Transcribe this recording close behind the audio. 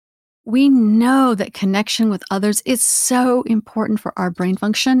we know that connection with others is so important for our brain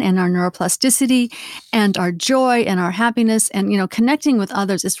function and our neuroplasticity and our joy and our happiness. And, connecting with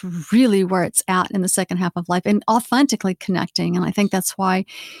others is really where it's at in the second half of life, and authentically connecting. And I think that's why,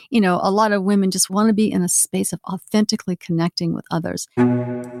 a lot of women just want to be in a space of authentically connecting with others.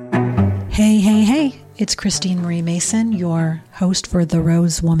 Hey. It's Christine Marie Mason, your host for the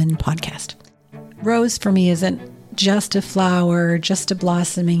Rose Woman podcast. Rose for me isn't just a flower, just a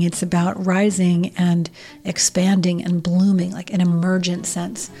blossoming. It's about rising and expanding and blooming, like an emergent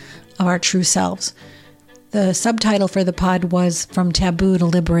sense of our true selves. The subtitle for the pod was From Taboo to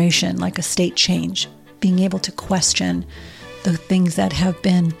Liberation, like a state change, being able to question the things that have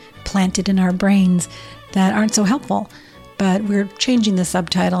been planted in our brains that aren't so helpful. But we're changing the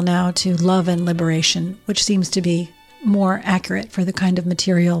subtitle now to Love and Liberation, which seems to be more accurate for the kind of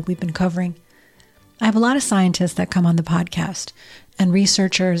material we've been covering. I have a lot of scientists that come on the podcast, and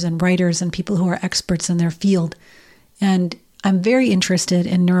researchers and writers and people who are experts in their field. And I'm very interested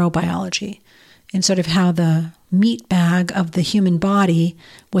in neurobiology, in sort of how the meat bag of the human body,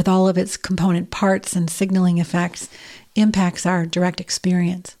 with all of its component parts and signaling effects, impacts our direct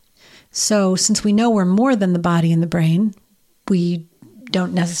experience. So since we know we're more than the body and the brain, we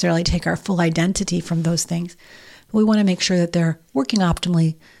don't necessarily take our full identity from those things. We want to make sure that they're working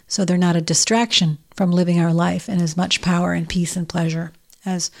optimally so they're not a distraction from living our life in as much power and peace and pleasure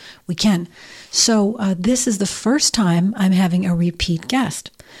as we can. So this is the first time I'm having a repeat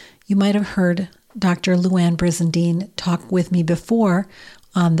guest. You might have heard Dr. Luann Brizendine talk with me before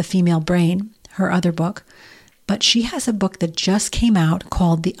on The Female Brain, her other book, but she has a book that just came out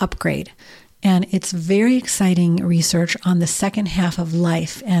called The Upgrade. And it's very exciting research on the second half of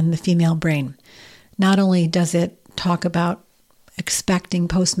life and the female brain. Not only does it talk about expecting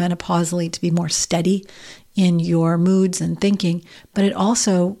postmenopausally to be more steady in your moods and thinking, but it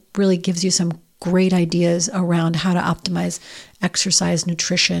also really gives you some great ideas around how to optimize exercise,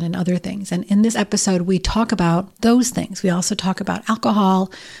 nutrition, and other things. And in this episode, we talk about those things. We also talk about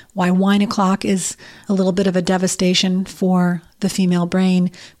alcohol, why wine o'clock is a little bit of a devastation for the female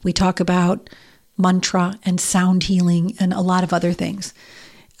brain. We talk about mantra and sound healing and a lot of other things.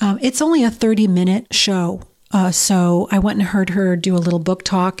 It's only a 30-minute show. So I went and heard her do a little book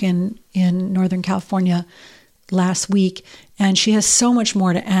talk in Northern California last week, and she has so much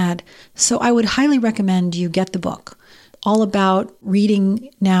more to add. So I would highly recommend you get the book. All about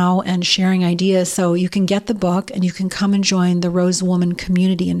reading now and sharing ideas. So you can get the book and you can come and join the Rose Woman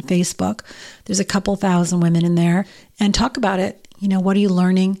community in Facebook. There's a couple thousand women in there, and talk about it. What are you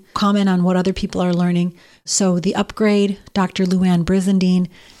learning? Comment on what other people are learning. So The Upgrade, Dr. Luann Brizendine.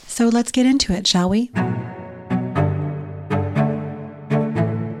 So let's get into it, shall we?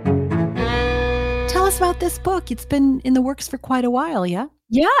 Tell us about this book. It's been in the works for quite a while, yeah?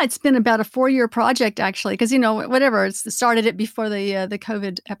 Yeah, it's been about a 4-year project, actually, because, it started it before the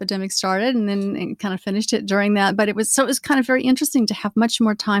COVID epidemic started, and then it kind of finished it during that. But it was kind of very interesting to have much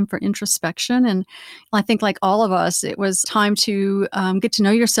more time for introspection. And I think, like all of us, it was time to get to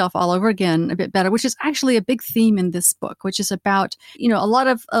know yourself all over again a bit better, which is actually a big theme in this book, which is about, a lot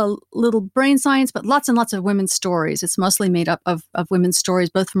of little brain science, but lots and lots of women's stories. It's mostly made up of women's stories,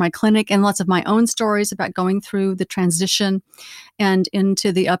 both from my clinic and lots of my own stories about going through the transition and into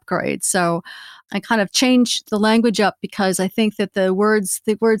the upgrade. So I kind of changed the language up because I think that the words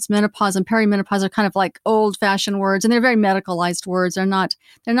menopause and perimenopause are kind of like old-fashioned words, and they're very medicalized words. They're not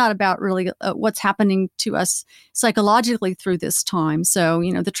about really what's happening to us psychologically through this time. So,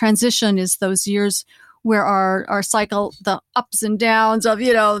 the transition is those years where our cycle, the ups and downs of,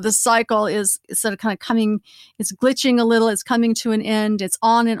 the cycle is sort of kind of coming, it's glitching a little, it's coming to an end, it's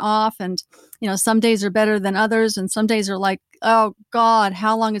on and off. And, some days are better than others. And some days are like, oh God,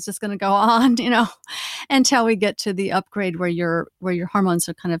 how long is this going to go on? Until we get to the upgrade where your hormones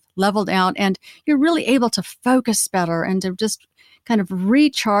are kind of leveled out and you're really able to focus better and to just kind of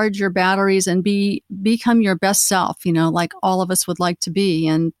recharge your batteries and become your best self, like all of us would like to be,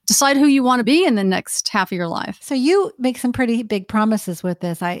 and decide who you want to be in the next half of your life. So you make some pretty big promises with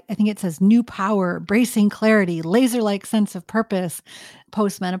this. I think it says new power, bracing clarity, laser-like sense of purpose,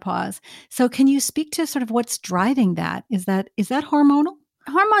 post-menopause. So can you speak to sort of what's driving that? Is that hormonal?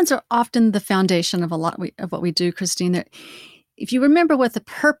 Hormones are often the foundation of a lot of what we do, Christine. If you remember what the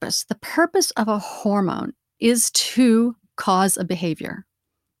purpose of a hormone is to cause a behavior.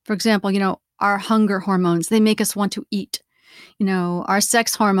 For example, our hunger hormones, they make us want to eat. Our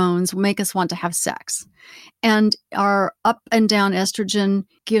sex hormones make us want to have sex. And our up and down estrogen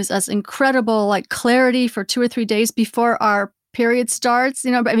gives us incredible clarity for 2 or 3 days before our period starts,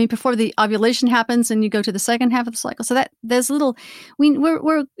 but I mean, before the ovulation happens and you go to the second half of the cycle. So that there's little,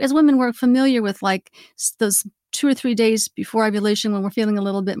 we're as women, we're familiar with like those 2 or 3 days before ovulation when we're feeling a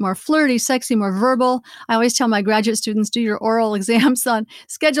little bit more flirty, sexy, more verbal. I always tell my graduate students, do your oral exams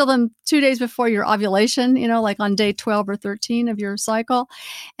schedule them 2 days before your ovulation, like on day 12 or 13 of your cycle.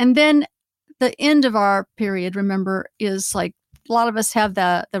 And then the end of our period, remember, is like, a lot of us have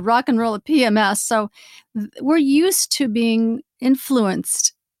the rock and roll of PMS. So we're used to being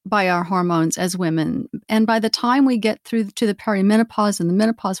influenced by our hormones as women. And by the time we get through to the perimenopause and the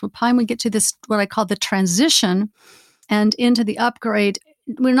menopause, by the time we get to this, what I call the transition and into the upgrade,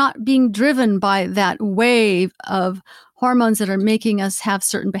 we're not being driven by that wave of hormones that are making us have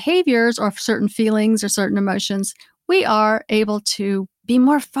certain behaviors or certain feelings or certain emotions. We are able to be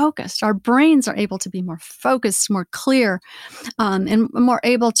more focused. Our brains are able to be more focused, more clear, and more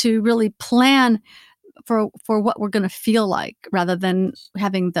able to really plan for what we're going to feel like, rather than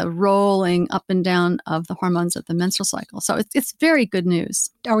having the rolling up and down of the hormones of the menstrual cycle. So it's very good news.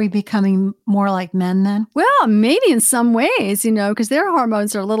 Are we becoming more like men then? Well, maybe in some ways, because their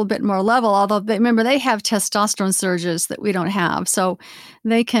hormones are a little bit more level, although they have testosterone surges that we don't have. So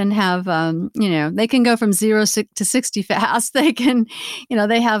they can have, they can go from 0 to 60 fast. They can,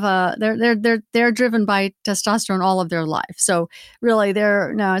 they're driven by testosterone all of their life. So really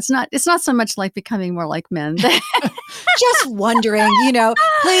it's not so much like becoming more like men. Just wondering,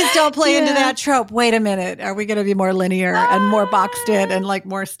 please don't play into that trope. Wait a minute. Are we going to be more linear and more boxed in and like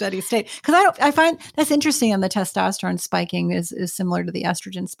more steady state? Because I find that's interesting. And the testosterone spiking is similar to the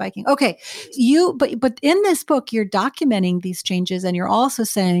estrogen spiking. Okay. But in this book, you're documenting these changes, and you're also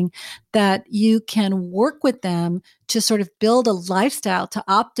saying that you can work with them to sort of build a lifestyle to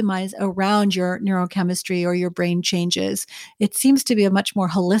optimize around your neurochemistry or your brain changes. It seems to be a much more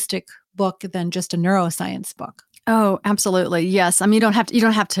holistic book than just a neuroscience book. Oh, absolutely. Yes. I mean, you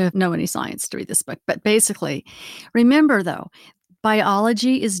don't have to know any science to read this book, but basically, remember though,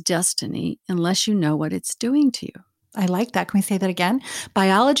 biology is destiny unless you know what it's doing to you. I like that. Can we say that again?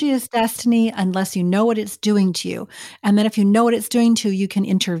 Biology is destiny unless you know what it's doing to you. And then if you know what it's doing to you, you can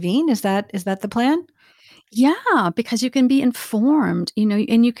intervene. Is that the plan? Yeah, because you can be informed,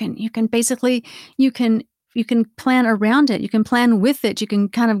 and you can basically, you can plan around it. You can plan with it. You can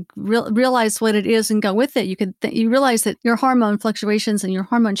kind of realize what it is and go with it. You realize that your hormone fluctuations and your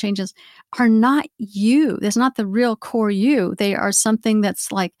hormone changes are not you. That's not the real core you. They are something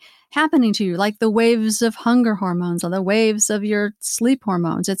that's like happening to you, like the waves of hunger hormones or the waves of your sleep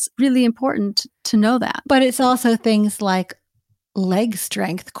hormones. It's really important to know that. But it's also things like leg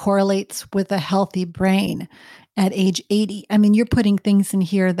strength correlates with a healthy brain at age 80. I mean, you're putting things in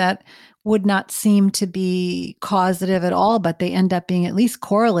here that would not seem to be causative at all, but they end up being at least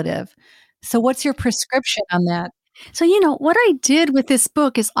correlative. So what's your prescription on that? So, what I did with this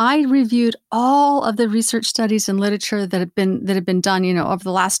book is I reviewed all of the research studies and literature that have been done, over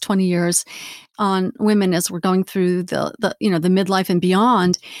the last 20 years on women as we're going through the midlife and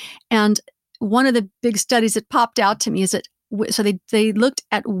beyond. And one of the big studies that popped out to me is that so they looked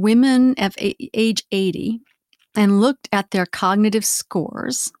at women of age 80 and looked at their cognitive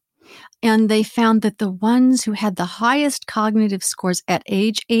scores. And they found that the ones who had the highest cognitive scores at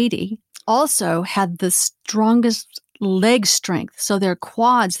age 80 also had the strongest leg strength. So their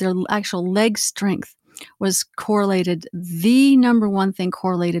quads, their actual leg strength was correlated, the number one thing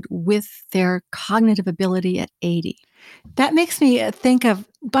correlated with their cognitive ability at 80. That makes me think of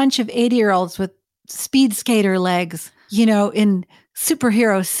a bunch of 80-year-olds with speed skater legs, in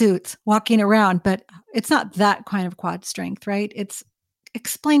superhero suits walking around, but it's not that kind of quad strength, right?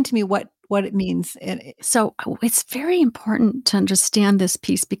 Explain to me what it means. So it's very important to understand this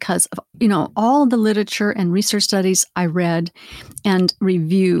piece because of, all the literature and research studies I read and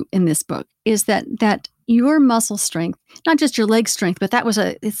review in this book is that your muscle strength, not just your leg strength, but I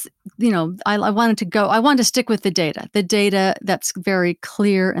wanted to stick with the data that's very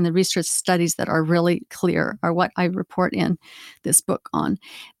clear, and the research studies that are really clear are what I report in this book on.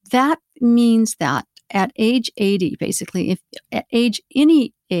 That means that at age 80, basically, if at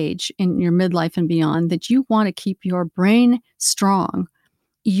any age in your midlife and beyond, that you want to keep your brain strong,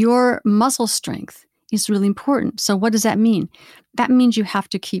 your muscle strength is really important. So what does that mean? That means you have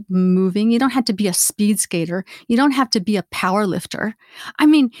to keep moving. You don't have to be a speed skater. You don't have to be a power lifter. I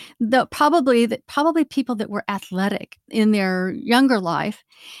mean, probably people that were athletic in their younger life,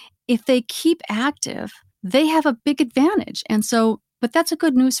 if they keep active, they have a big advantage. And so, but that's a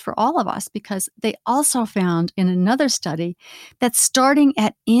good news for all of us because they also found in another study that starting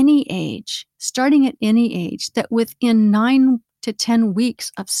at any age, that within 9 to 10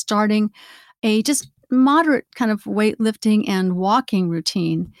 weeks of starting just moderate kind of weightlifting and walking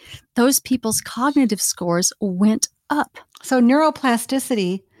routine, those people's cognitive scores went up. So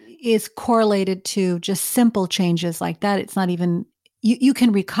neuroplasticity is correlated to just simple changes like that. It's not even, you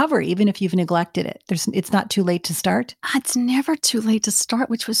can recover even if you've neglected it. It's not too late to start. It's never too late to start,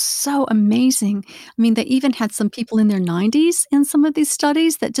 which was so amazing. I mean, they even had some people in their 90s in some of these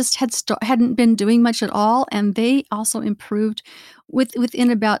studies that just hadn't been doing much at all, and they also improved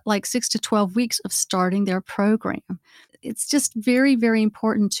within about like 6 to 12 weeks of starting their program. It's just very, very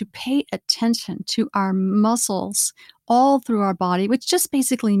important to pay attention to our muscles all through our body, which just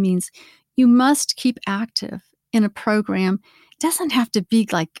basically means you must keep active in a program. It doesn't have to be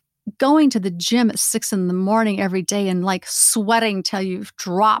like going to the gym at 6 a.m. every day and like sweating till you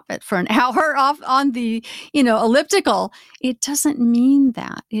drop it for an hour off on the, elliptical. It doesn't mean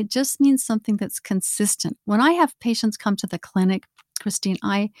that. It just means something that's consistent. When I have patients come to the clinic, Christine,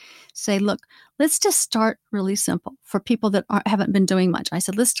 I say, look, let's just start really simple for people that haven't been doing much. I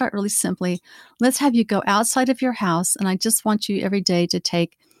said, let's start really simply. Let's have you go outside of your house, and I just want you every day to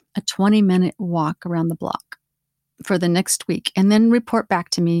take a 20-minute walk around the block for the next week, and then report back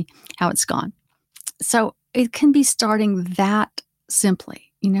to me how it's gone. So it can be starting that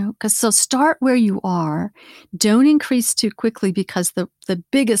simply, because so start where you are. Don't increase too quickly, because the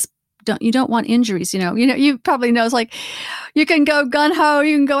biggest you don't want injuries. You probably know, it's like you can go gun ho,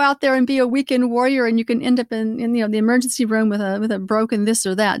 you can go out there and be a weekend warrior, and you can end up in the emergency room with a broken this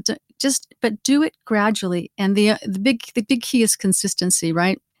or that. But do it gradually. And the big key is consistency,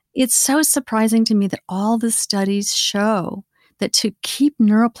 right? It's so surprising to me that all the studies show that to keep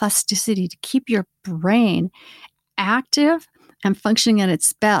neuroplasticity, to keep your brain active and functioning at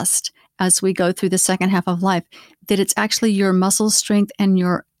its best as we go through the second half of life, that it's actually your muscle strength and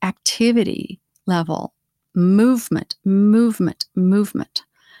your activity level, movement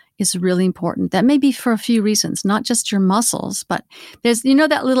is really important. That may be for a few reasons, not just your muscles, but there's,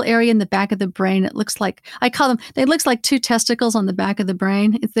 that little area in the back of the brain. It looks like, they looks like two testicles on the back of the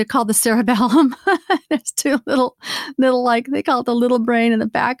brain. They're called the cerebellum. There's two little, they call it the little brain in the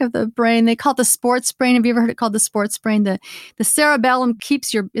back of the brain. They call it the sports brain. Have you ever heard it called the sports brain? The cerebellum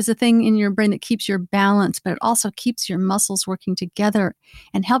is a thing in your brain that keeps your balance, but it also keeps your muscles working together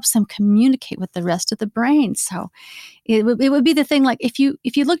and helps them communicate with the rest of the brain. So it would be the thing, like if you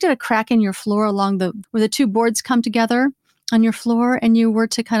looked at a crack in your floor where the two boards come together on your floor, and you were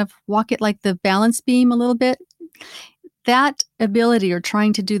to kind of walk it like the balance beam a little bit, that ability, or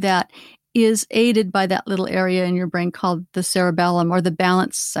trying to do that, is aided by that little area in your brain called the cerebellum, or the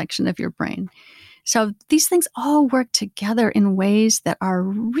balance section of your brain. So these things all work together in ways that are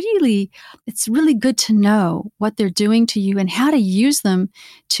it's really good to know what they're doing to you and how to use them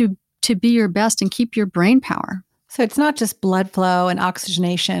to be your best and keep your brain power. So it's not just blood flow and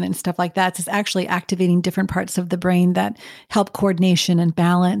oxygenation and stuff like that. It's actually activating different parts of the brain that help coordination and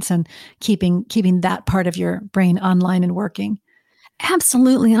balance, and keeping that part of your brain online and working.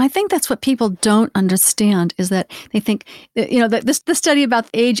 Absolutely. And I think that's what people don't understand, is that they think that, the study about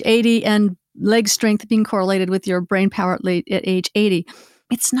age 80 and leg strength being correlated with your brain power at age 80.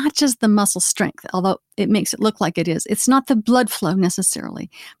 It's not just the muscle strength, although it makes it look like it is. It's not the blood flow necessarily,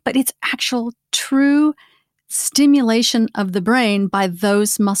 but it's actual true stimulation of the brain by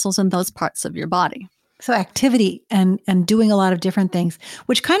those muscles and those parts of your body. So activity and doing a lot of different things,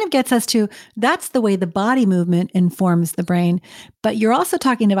 which kind of gets us to, that's the way the body movement informs the brain. But you're also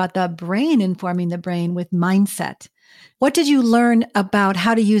talking about the brain informing the brain with mindset. What did you learn about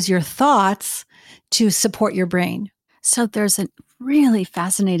how to use your thoughts to support your brain? So there's a really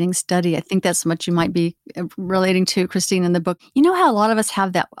fascinating study. I think that's what you might be relating to, Christine, in the book. You know how a lot of us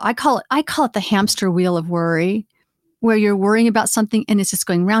have that, I call it the hamster wheel of worry, where you're worrying about something and it's just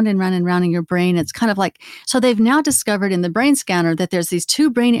going round and round and round in your brain. It's kind of like, so they've now discovered in the brain scanner that there's these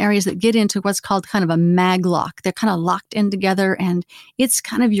two brain areas that get into what's called kind of a mag lock. They're kind of locked in together, and it's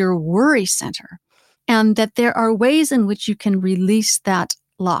kind of your worry center. And that there are ways in which you can release that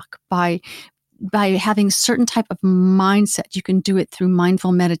lock by having certain type of mindset. You can do it through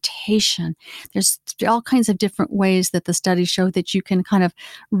mindful meditation. There's all kinds of different ways that the studies show that you can kind of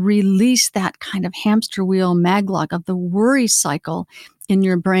release that kind of hamster wheel maglock of the worry cycle in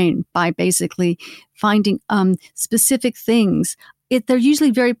your brain by basically finding specific things. They're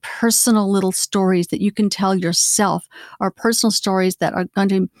usually very personal little stories that you can tell yourself, or personal stories that are going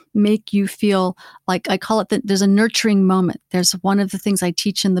to make you feel like, I call it that there's a nurturing moment. There's one of the things I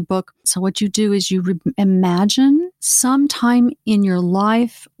teach in the book. So what you do is you imagine some time in your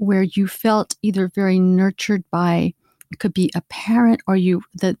life where you felt either very nurtured by It could be a parent, or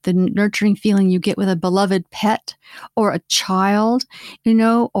the nurturing feeling you get with a beloved pet or a child,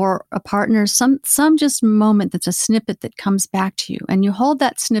 or a partner, some just moment that's a snippet that comes back to you. And you hold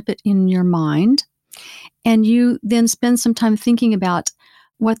that snippet in your mind, and you then spend some time thinking about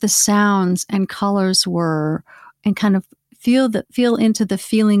what the sounds and colors were, and kind of feel into the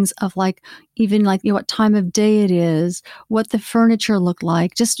feelings of even what time of day it is, what the furniture looked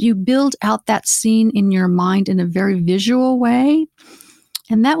like. Just you build out that scene in your mind in a very visual way,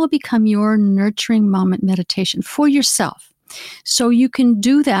 and that will become your nurturing moment meditation for yourself. So you can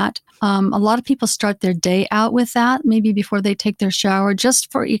do that. A lot of people start their day out with that, maybe before they take their shower,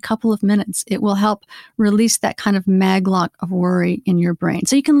 just for a couple of minutes. It will help release that kind of maglock of worry in your brain.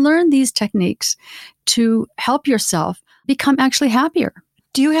 So you can learn these techniques to help yourself become actually happier.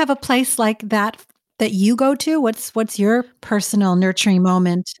 Do you have a place like that you go to? What's your personal nurturing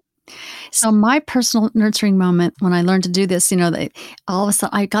moment? So my personal nurturing moment when I learned to do this, all of a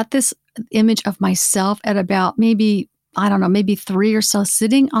sudden I got this image of myself at about maybe 3 or so,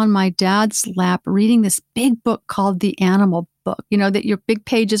 sitting on my dad's lap, reading this big book called The Animal Book. That your big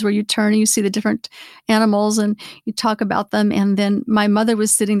pages where you turn and you see the different animals and you talk about them. And then my mother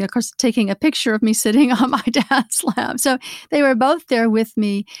was sitting there, of course, taking a picture of me sitting on my dad's lap. So they were both there with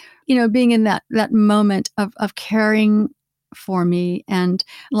me, being in that moment of caring for me and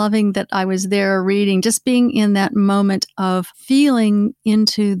loving that I was there reading, just being in that moment of feeling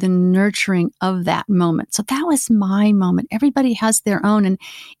into the nurturing of that moment. So that was my moment. Everybody has their own. And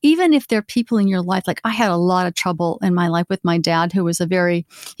even if there are people in your life, like I had a lot of trouble in my life with my dad, who was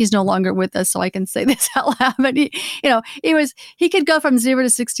he's no longer with us, so I can say this out loud, but he could go from 0 to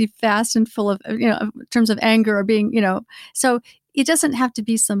 60 fast and full of, in terms of anger or being, so it doesn't have to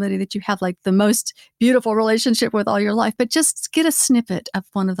be somebody that you have like the most beautiful relationship with all your life, but just get a snippet of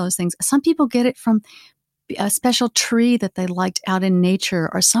one of those things. Some people get it from a special tree that they liked out in nature,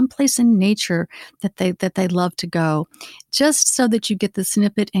 or someplace in nature that they love to go, just so that you get the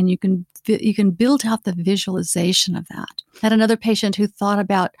snippet and you can build out the visualization of that. I had another patient who thought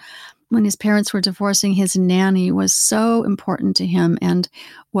about when his parents were divorcing, his nanny was so important to him and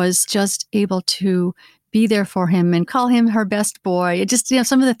was just able to be there for him and call him her best boy. It just,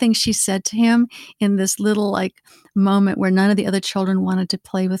 some of the things she said to him in this little moment where none of the other children wanted to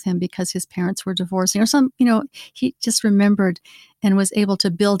play with him because his parents were divorcing, or he just remembered and was able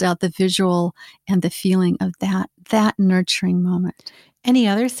to build out the visual and the feeling of that nurturing moment. Any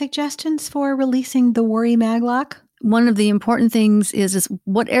other suggestions for releasing the worry maglock? One of the important things is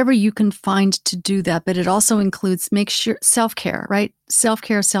whatever you can find to do that, but it also includes self-care, right?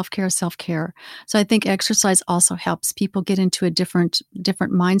 Self-care, self-care, self-care. So I think exercise also helps people get into a different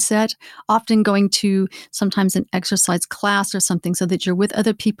mindset, often going to sometimes an exercise class or something so that you're with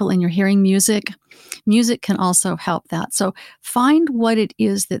other people and you're hearing music. Music can also help that. So find what it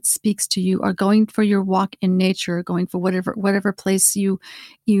is that speaks to you, or going for your walk in nature, going for whatever place you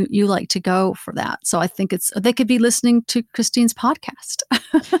like to go for that. So I think they could be listening to Christine's podcast.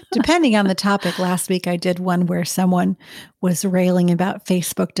 Depending on the topic. Last week I did one where someone was railing about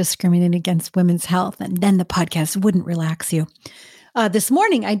Facebook discriminating against women's health, and then the podcast wouldn't relax you. This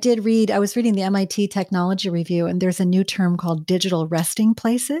morning I was reading the MIT Technology Review, and there's a new term called digital resting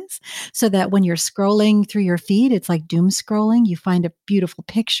places, so that when you're scrolling through your feed, it's like doom scrolling. You find a beautiful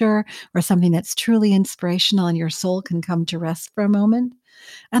picture or something that's truly inspirational, and your soul can come to rest for a moment.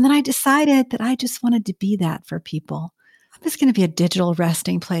 And then I decided that I just wanted to be that for people. I'm just going to be a digital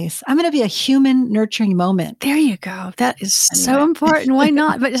resting place. I'm going to be a human nurturing moment. There you go. That is so important. Why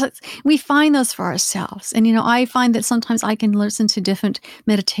not? But we find those for ourselves. And, I find that sometimes I can listen to different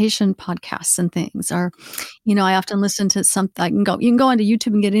meditation podcasts and things, or, I often listen to something. You can go onto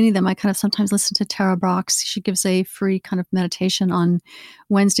YouTube and get any of them. I kind of sometimes listen to Tara Brach's. She gives a free kind of meditation on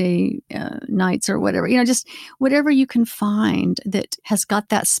Wednesday nights or whatever, just whatever you can find that has got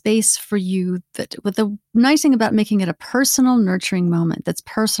that space for you. That, but the nice thing about making it a personal nurturing moment that's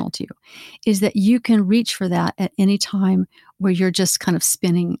personal to you is that you can reach for that at any time where you're just kind of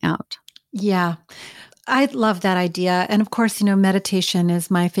spinning out. Yeah, I love that idea. And of course, meditation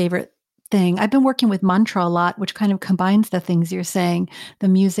is my favorite thing. I've been working with mantra a lot, which kind of combines the things you're saying, the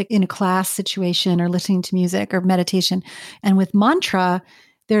music in a class situation or listening to music or meditation. And with mantra,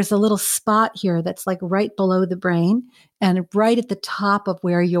 there's a little spot here that's like right below the brain and right at the top of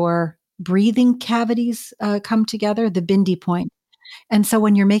where your breathing cavities come together, the bindi point. And so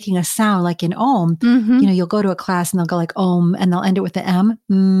when you're making a sound like in Om, you'll go to a class and they'll go like Om, and they'll end it with the M,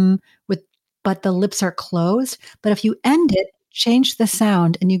 but the lips are closed. But if you end it, change the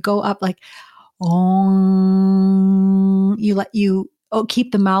sound and you go up like Om, you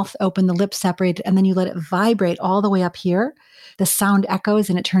keep the mouth open, the lips separated, and then you let it vibrate all the way up here. The sound echoes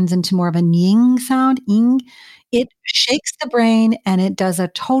and it turns into more of a ning sound, ing. It shakes the brain and it does a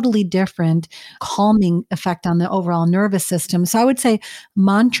totally different calming effect on the overall nervous system. So I would say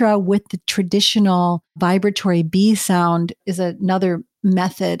mantra with the traditional vibratory B sound is another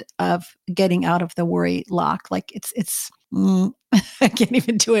method of getting out of the worry lock. Like I can't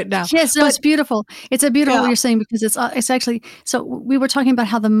even do it now. Yes, no, But it's beautiful. It's a beautiful yeah. what you're saying because it's actually so we were talking about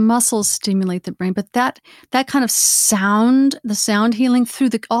how the muscles stimulate the brain, but that kind of sound, the sound healing through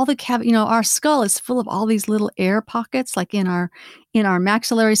all the our skull is full of all these little air pockets, like in our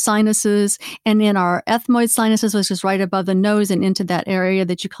maxillary sinuses and in our ethmoid sinuses, which is right above the nose and into that area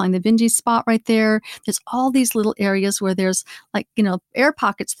that you call the Vinci spot right there. There's all these little areas where there's air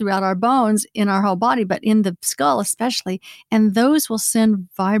pockets throughout our bones in our whole body, but in the skull especially. And those will send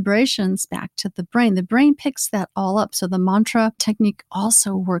vibrations back to the brain. The brain picks that all up. So the mantra technique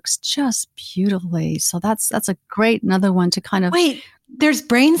also works just beautifully. So that's a great another one to kind of wait, there's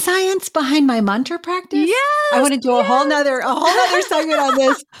brain science behind my mantra practice? Yes, I want to do a whole nother segment on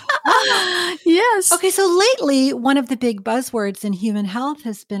this. Yes. Okay, so lately, one of the big buzzwords in human health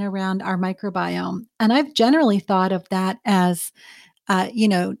has been around our microbiome. And I've generally thought of that as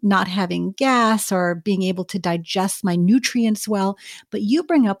not having gas or being able to digest my nutrients well. But you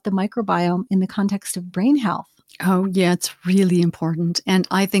bring up the microbiome in the context of brain health. Oh, yeah, it's really important. And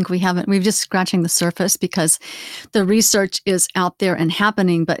I think we're just scratching the surface because the research is out there and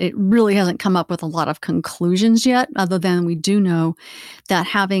happening, but it really hasn't come up with a lot of conclusions yet, other than we do know that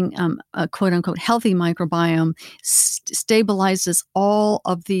having a quote unquote healthy microbiome stabilizes all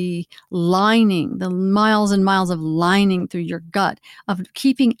of the lining, the miles and miles of lining through your gut, of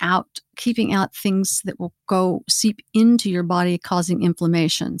keeping out things that will go seep into your body, causing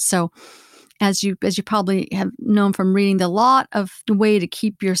inflammation. So as you probably have known from reading, the lot of the way to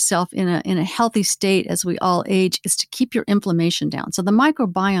keep yourself in a healthy state as we all age is to keep your inflammation down. So the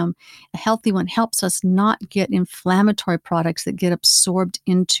microbiome, a healthy one, helps us not get inflammatory products that get absorbed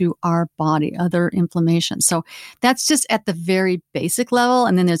into our body, other inflammation. So that's just at the very basic level.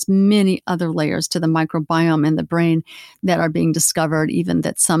 And then there's many other layers to the microbiome in the brain that are being discovered, even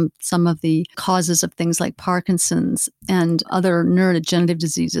that some of the causes of things like Parkinson's and other neurodegenerative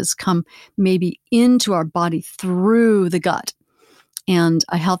diseases come maybe into our body through the gut. And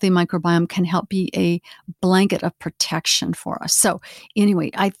a healthy microbiome can help be a blanket of protection for us. So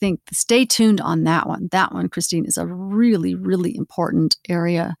anyway, I think stay tuned on that one. That one, Christine, is a really, really important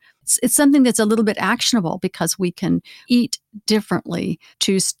area. It's something that's a little bit actionable because we can eat differently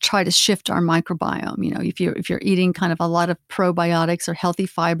to try to shift our microbiome. If you're eating kind of a lot of probiotics or healthy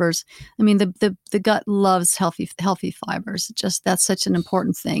fibers, I mean, the gut loves healthy fibers. Just that's such an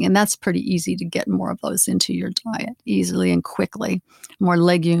important thing. And that's pretty easy to get more of those into your diet easily and quickly, more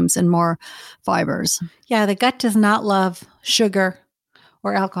legumes and more fibers. Yeah, the gut does not love sugar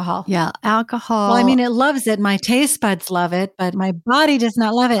or alcohol. Yeah, alcohol. Well, I mean, it loves it. My taste buds love it, but my body does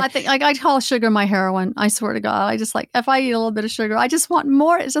not love it. I think I call sugar my heroin. I swear to God. I just if I eat a little bit of sugar, I just want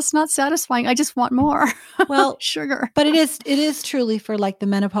more. It's just not satisfying. I just want more. Well, sugar. But it is truly for like the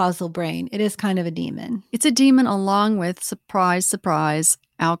menopausal brain. It is kind of a demon. It's a demon along with, surprise,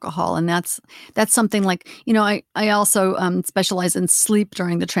 alcohol. And that's something like, I also specialize in sleep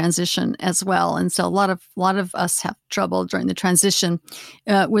during the transition as well. And so a lot of us have trouble during the transition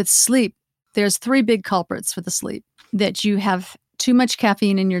with sleep. There's 3 big culprits for the sleep: that you have too much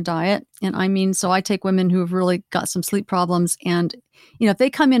caffeine in your diet. And I mean, so I take women who have really got some sleep problems, and if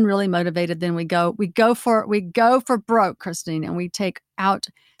they come in really motivated, then we go for broke, Christine, and we take out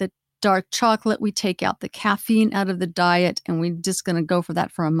the dark chocolate, we take out the caffeine out of the diet, and we're just going to go for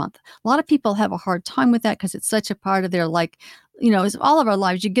that for a month. A lot of people have a hard time with that because it's such a part of their, it's all of our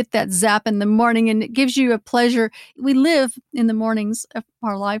lives. You get that zap in the morning and it gives you a pleasure. We live in the mornings of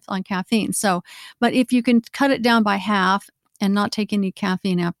our life on caffeine. So, but if you can cut it down by half and not take any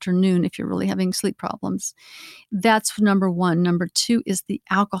caffeine afternoon if you're really having sleep problems, that's number 1. Number 2 is the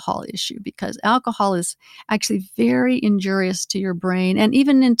alcohol issue, because alcohol is actually very injurious to your brain, and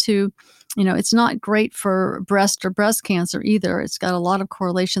even into, it's not great for breast cancer either. It's got a lot of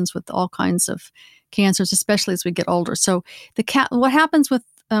correlations with all kinds of cancers, especially as we get older. So what happens with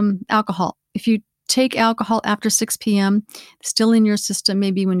alcohol? If you take alcohol after 6 p.m., still in your system,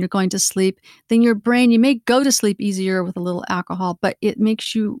 maybe when you're going to sleep, then your brain, you may go to sleep easier with a little alcohol, but it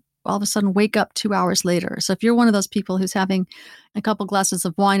makes you all of a sudden wake up 2 hours later. So if you're one of those people who's having a couple glasses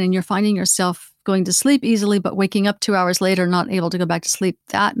of wine and you're finding yourself going to sleep easily, but waking up 2 hours later, not able to go back to sleep,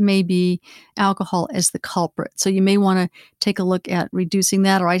 that may be alcohol as the culprit. So you may want to take a look at reducing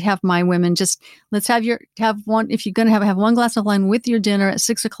that. Or I'd have my women just, let's have one, if you're going to have one glass of wine with your dinner at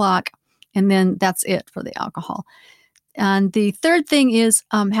 6 o'clock, and then that's it for the alcohol. And the third thing is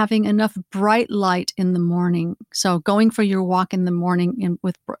having enough bright light in the morning. So going for your walk in the morning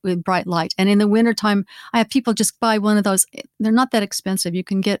with bright light. And in the wintertime, I have people just buy one of those. They're not that expensive. You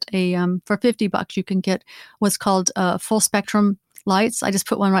can get for $50, you can get what's called full spectrum lights. I just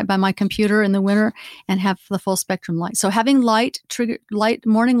put one right by my computer in the winter and have the full spectrum light. So having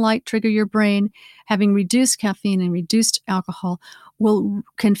morning light trigger your brain, having reduced caffeine and reduced alcohol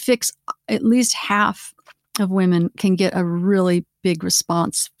can fix at least half of women can get a really big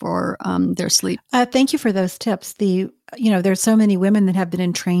response for their sleep. Thank you for those tips. There's so many women that have been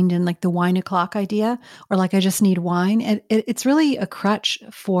entrained in like the wine o'clock idea, or like I just need wine. It's really a crutch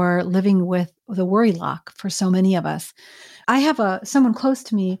for living with the worry lock for so many of us. I have someone close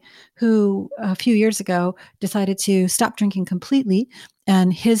to me who a few years ago decided to stop drinking completely,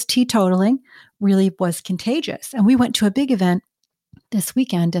 and his teetotaling really was contagious. And we went to a big event this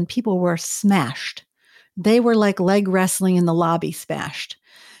weekend, and people were smashed. They were like leg wrestling in the lobby, smashed.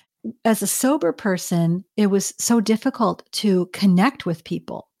 As a sober person, it was so difficult to connect with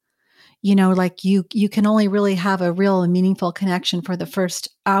people. Like you can only really have a real and meaningful connection for the first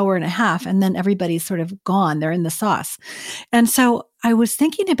hour and a half, and then everybody's sort of gone. They're in the sauce. And so I was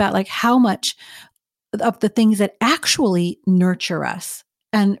thinking about like how much of the things that actually nurture us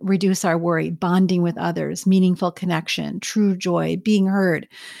and reduce our worry, bonding with others, meaningful connection, true joy, being heard,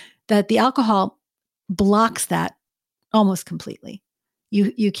 that the alcohol blocks that almost completely.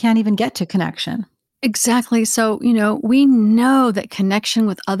 You can't even get to connection. Exactly. So, we know that connection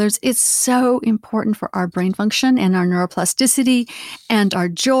with others is so important for our brain function and our neuroplasticity and our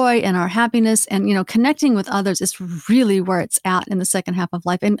joy and our happiness. And, connecting with others is really where it's at in the second half of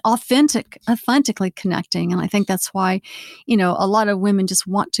life, and authentically connecting. And I think that's why, a lot of women just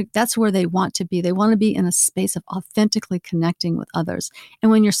that's where they want to be. They want to be in a space of authentically connecting with others.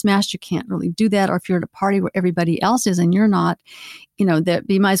 And when you're smashed, you can't really do that. Or if you're at a party where everybody else is and you're not, that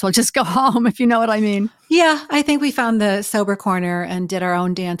you might as well just go home, if you know what I mean. Yeah, I think we found the sober corner and did our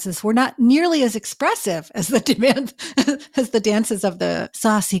own dances. We're not nearly as expressive as the dances of the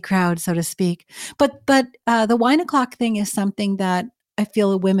saucy crowd, so to speak. But the wine o'clock thing is something that I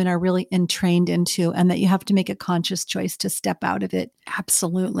feel women are really entrained into, and that you have to make a conscious choice to step out of it.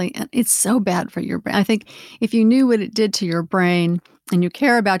 Absolutely. And it's so bad for your brain. I think if you knew what it did to your brain and you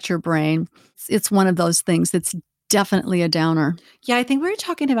care about your brain, it's one of those things that's definitely a downer. Yeah, I think we were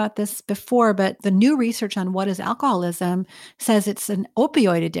talking about this before, but the new research on what is alcoholism says it's an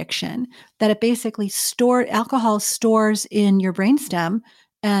opioid addiction, that it basically alcohol stores in your brainstem,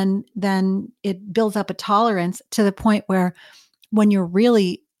 and then it builds up a tolerance to the point where when you're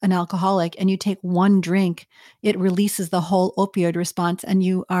really an alcoholic and you take one drink, it releases the whole opioid response, and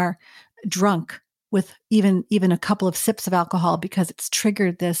you are drunk with even a couple of sips of alcohol, because it's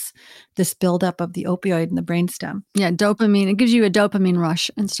triggered this buildup of the opioid in the brainstem. Yeah, dopamine. It gives you a dopamine rush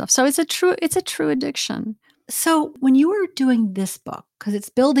and stuff. So it's a true addiction. So when you were doing this book, because it's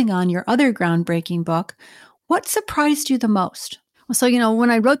building on your other groundbreaking book, what surprised you the most? So,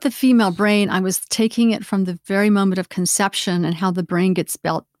 when I wrote The Female Brain, I was taking it from the very moment of conception and how the brain gets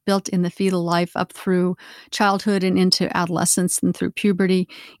built in the fetal life up through childhood and into adolescence and through puberty,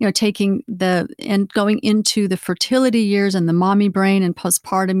 and going into the fertility years and the mommy brain and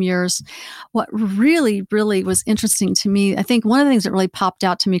postpartum years. What really, really was interesting to me, I think one of the things that really popped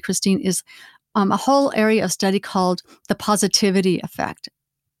out to me, Christine, is a whole area of study called the positivity effect,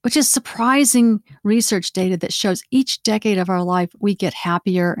 which is surprising research data that shows each decade of our life, we get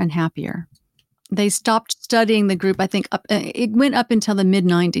happier and happier. They stopped studying the group, I think, it went up until the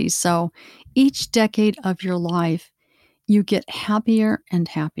mid-90s. So each decade of your life, you get happier and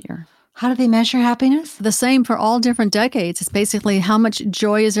happier. How do they measure happiness? The same for all different decades. It's basically how much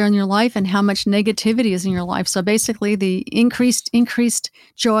joy is there in your life and how much negativity is in your life. So basically the increased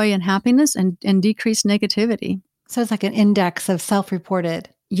joy and happiness and decreased negativity. So it's like an index of self-reported.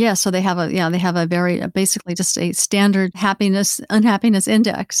 Yeah, so they have a very basically just a standard unhappiness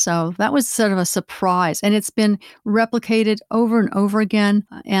index. So that was sort of a surprise, and it's been replicated over and over again.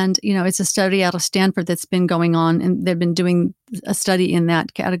 And it's a study out of Stanford that's been going on, and they've been doing a study in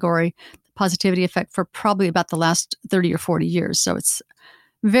that category, the positivity effect, for probably about the last 30 or 40 years. So it's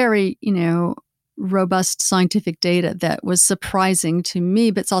very robust scientific data that was surprising to me,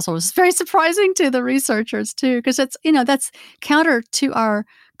 but it's also was very surprising to the researchers too, because it's that's counter to our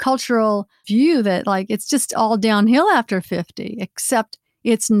cultural view that like it's just all downhill after 50, except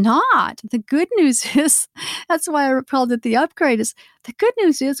It's not. The good news is, that's why I called it the upgrade, is the good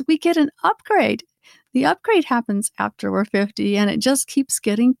news is we get an upgrade. The upgrade happens after we're 50, and it just keeps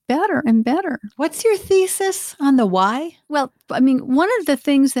getting better and better. What's your thesis on the why? Well, I mean, one of the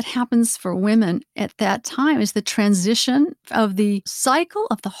things that happens for women at that time is the transition of the cycle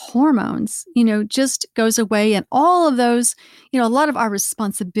of the hormones, just goes away. And all of those, a lot of our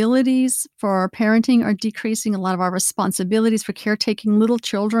responsibilities for our parenting are decreasing. A lot of our responsibilities for caretaking little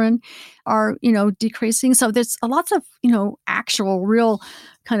children are, decreasing. So there's lots of, actual, real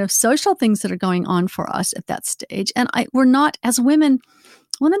kind of social things that are going on for us at that stage. And we're not, as women,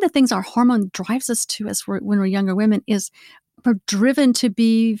 one of the things our hormone drives us to when we're younger women is we're driven to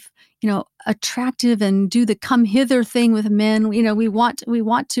be, attractive and do the come hither thing with men. We want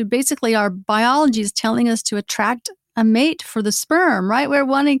to, basically our biology is telling us to attract a mate for the sperm, right? We're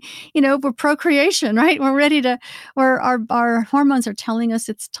wanting, for procreation, right? We're ready to, where our hormones are telling us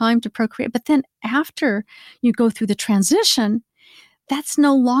it's time to procreate. But then after you go through the transition, that's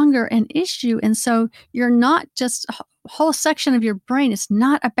no longer an issue. And so you're not just, a whole section of your brain is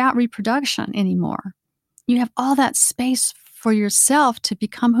not about reproduction anymore. You have all that space for yourself to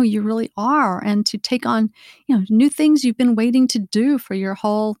become who you really are and to take on, new things you've been waiting to do for your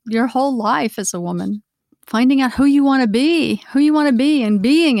whole life as a woman. Finding out who you want to be and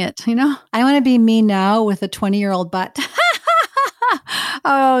being it, I want to be me now with a 20-year-old butt.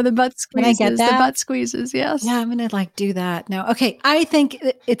 Oh, the butt squeezes. Can I get that? The butt squeezes, yes. Yeah, I'm going to do that now. Okay, I think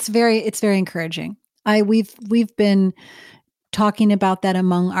it's very encouraging. We've been talking about that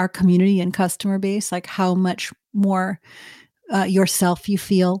among our community and customer base, like how much more yourself you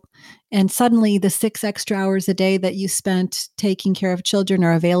feel. And suddenly the 6 extra hours a day that you spent taking care of children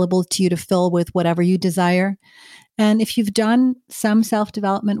are available to you to fill with whatever you desire. And if you've done some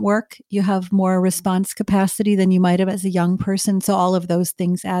self-development work, you have more response capacity than you might have as a young person. So all of those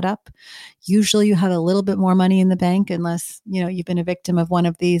things add up. Usually you have a little bit more money in the bank unless, you've been a victim of one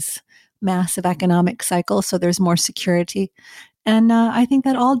of these massive economic cycles. So there's more security. And I think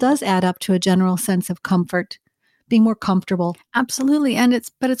that all does add up to a general sense of comfort, being more comfortable. Absolutely. And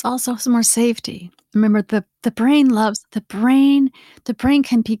it's also some more safety. Remember, the brain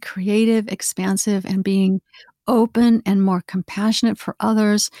can be creative, expansive, and being open and more compassionate for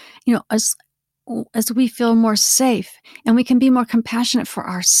others, as we feel more safe, and we can be more compassionate for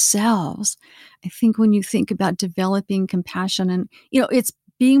ourselves. I think when you think about developing compassion, and it's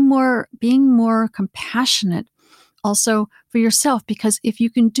being more compassionate also for yourself, because if you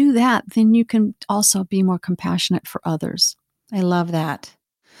can do that, then you can also be more compassionate for others. I love that.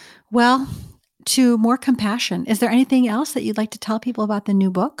 Well, to more compassion, is there anything else that you'd like to tell people about the new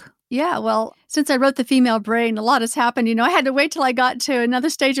book? Yeah, well, since I wrote The Female Brain, a lot has happened. I had to wait till I got to another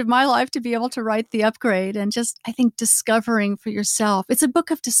stage of my life to be able to write The Upgrade, and just, I think, discovering for yourself. It's a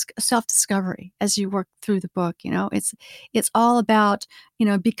book of self-discovery as you work through the book. It's all about,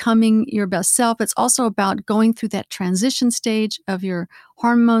 becoming your best self. It's also about going through that transition stage of your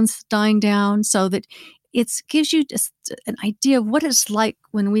hormones dying down, so that it gives you just an idea of what it's like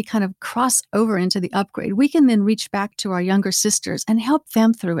when we kind of cross over into the upgrade. We can then reach back to our younger sisters and help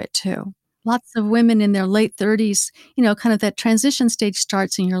them through it too. Lots of women in their late 30s, kind of that transition stage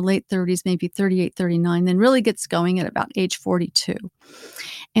starts in your late 30s, maybe 38, 39, then really gets going at about age 42.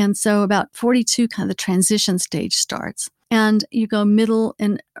 And so about 42, kind of the transition stage starts. And you go middle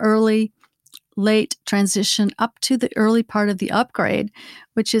and early, late transition up to the early part of the upgrade,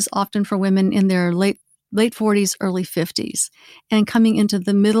 which is often for women in their late 40s, early 50s, and coming into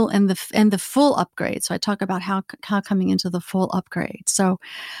the middle and the full upgrade. So I talk about how coming into the full upgrade. So,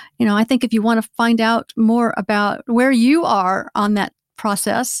 I think if you want to find out more about where you are on that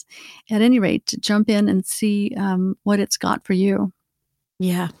process, at any rate, to jump in and see what it's got for you.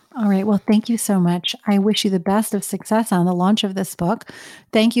 Yeah. All right. Well, thank you so much. I wish you the best of success on the launch of this book.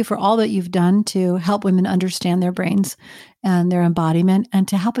 Thank you for all that you've done to help women understand their brains and their embodiment, and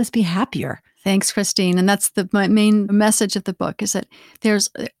to help us be happier. Thanks, Christine. And that's my main message of the book, is that there's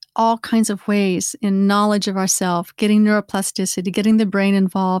all kinds of ways in knowledge of ourselves, getting neuroplasticity, getting the brain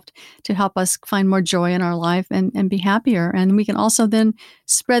involved to help us find more joy in our life and be happier. And we can also then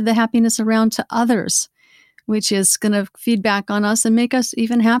spread the happiness around to others, which is going to feed back on us and make us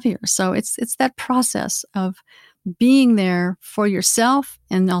even happier. So it's that process of being there for yourself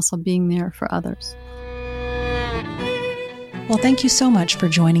and also being there for others. Well, thank you so much for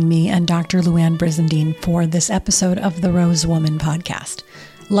joining me and Dr. Luann Brizendine for this episode of the Rose Woman podcast,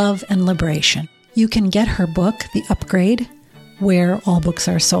 Love and Liberation. You can get her book, The Upgrade, where all books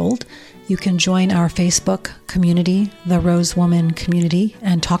are sold. You can join our Facebook community, the Rose Woman community,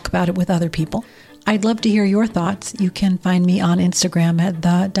 and talk about it with other people. I'd love to hear your thoughts. You can find me on Instagram at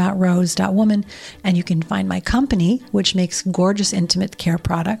the.rose.woman, and you can find my company, which makes gorgeous intimate care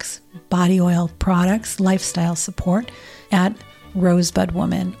products, body oil products, lifestyle support, at Rosebud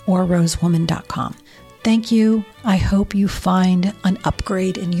Woman or rosewoman.com. Thank you. I hope you find an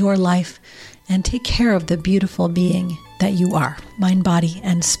upgrade in your life and take care of the beautiful being that you are, mind, body,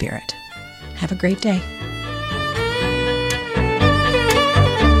 and spirit. Have a great day.